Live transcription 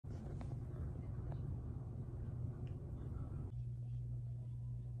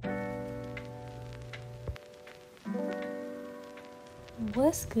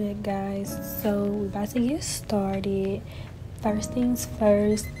What's good, guys? So we're about to get started. First things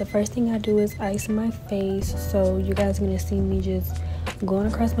first, the first thing I do is ice my face. So you guys are gonna see me just going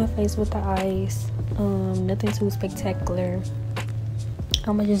across my face with the ice. Nothing too spectacular.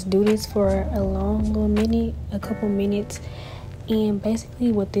 I'm gonna just do this for a long little minute, a couple minutes. And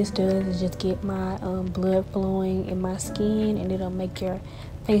basically what this does is just get my blood flowing in my skin, and it'll make your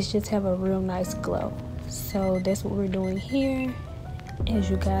face just have a real nice glow. So that's what we're doing here, as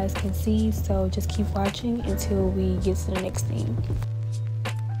you guys can see. So just keep watching until we get to the next thing.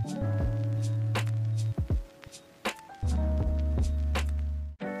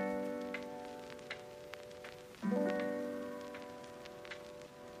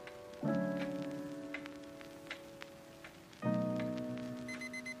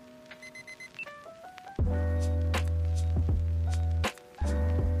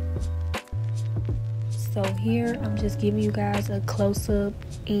 So here I'm just giving you guys a close-up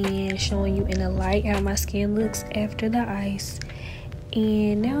and showing you in the light how my skin looks after the ice.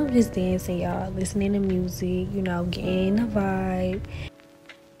 And now I'm just dancing, y'all, listening to music, getting the vibe.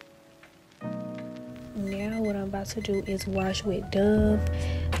 Now what I'm about to do is wash with Dove.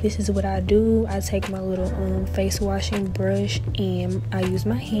 This is what I do. I take my little face washing brush and I use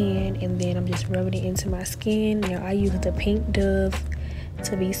my hand, and then I'm just rubbing it into my skin. Now I use the pink Dove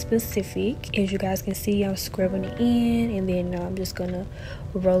to be specific. As you guys can see, I'm scrubbing it in, and then I'm just gonna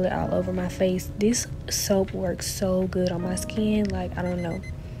roll it all over my face. This soap works so good on my skin, like, I don't know.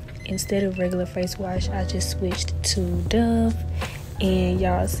 Instead of regular face wash, I just switched to Dove. And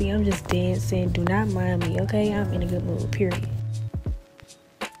y'all see, I'm just dancing. Do not mind me, okay? I'm in a good mood, period.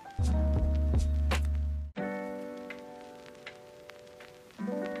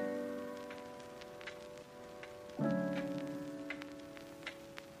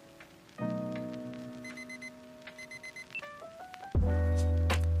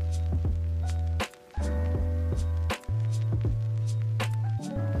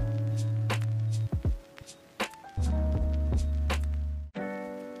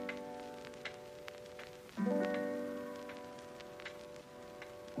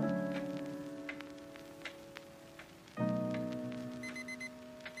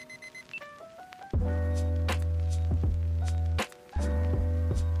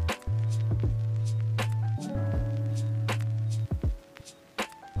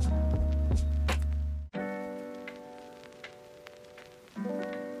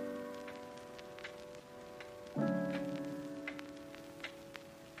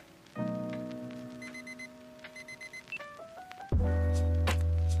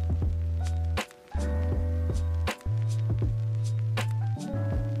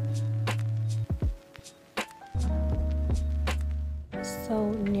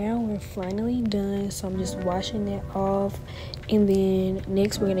 So now we're finally done, so I'm just washing that off, and then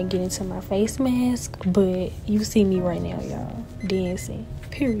next we're gonna get into my face mask. But you see me right now, y'all, dancing,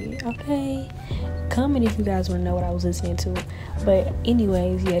 period. Okay, comment if you guys want to know what I was listening to. But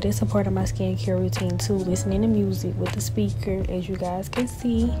anyways, yeah, that's a part of my skincare routine too, listening to music with the speaker, as you guys can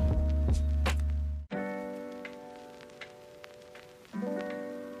see.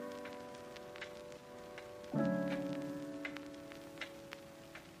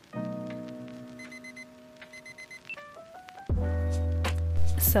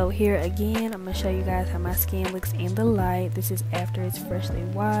 So here again, I'm gonna show you guys how my skin looks in the light. This is after it's freshly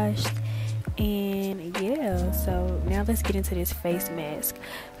washed. And yeah, so now let's get into this face mask.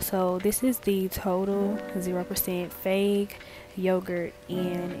 So this is the Total 0% Fake Yogurt,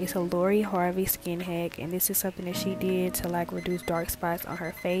 and it's a Harvey skin hack, and this is something that she did to like reduce dark spots on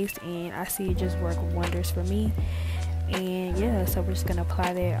her face, and I see it just work wonders for me. And yeah, so we're just gonna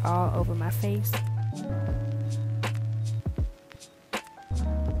apply that all over my face.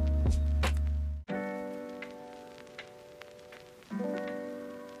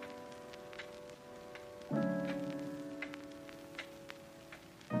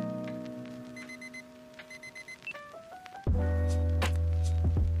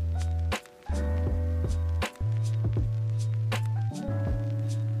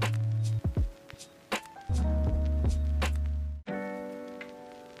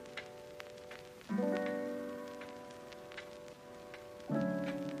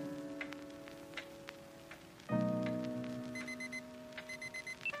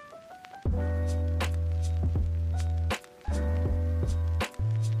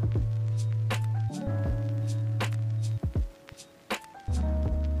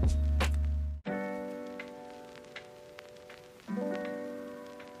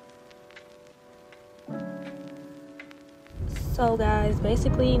 So guys,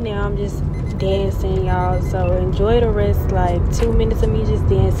 basically now I'm just dancing, y'all. So enjoy the rest, like 2 minutes of me just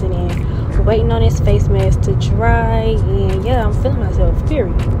dancing and waiting on this face mask to dry. And yeah, I'm feeling myself,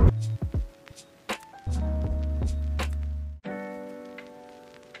 period.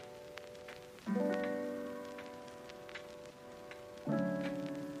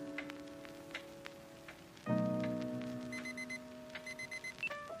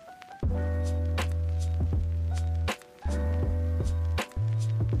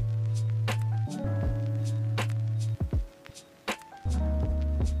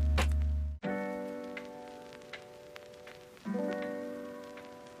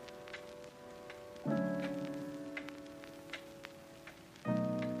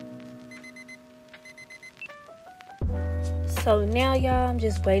 So now y'all, I'm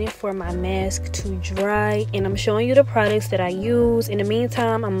just waiting for my mask to dry, and I'm showing you the products that I use. In the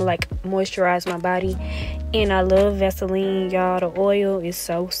meantime, I'm like moisturize my body, and I love Vaseline, y'all. The oil is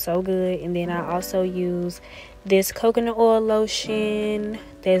so good. And then I also use this coconut oil lotion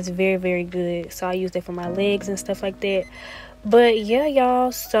that's very good. So I use that for my legs and stuff like that. But yeah,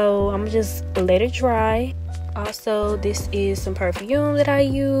 y'all, so I'm just let it dry. Also, this is some perfume that I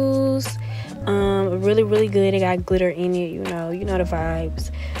use. Really good. It got glitter in it, you know the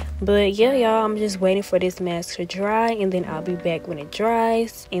vibes. But yeah, y'all, I'm just waiting for this mask to dry, and then I'll be back when it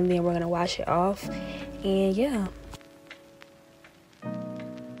dries, and then we're gonna wash it off. And yeah.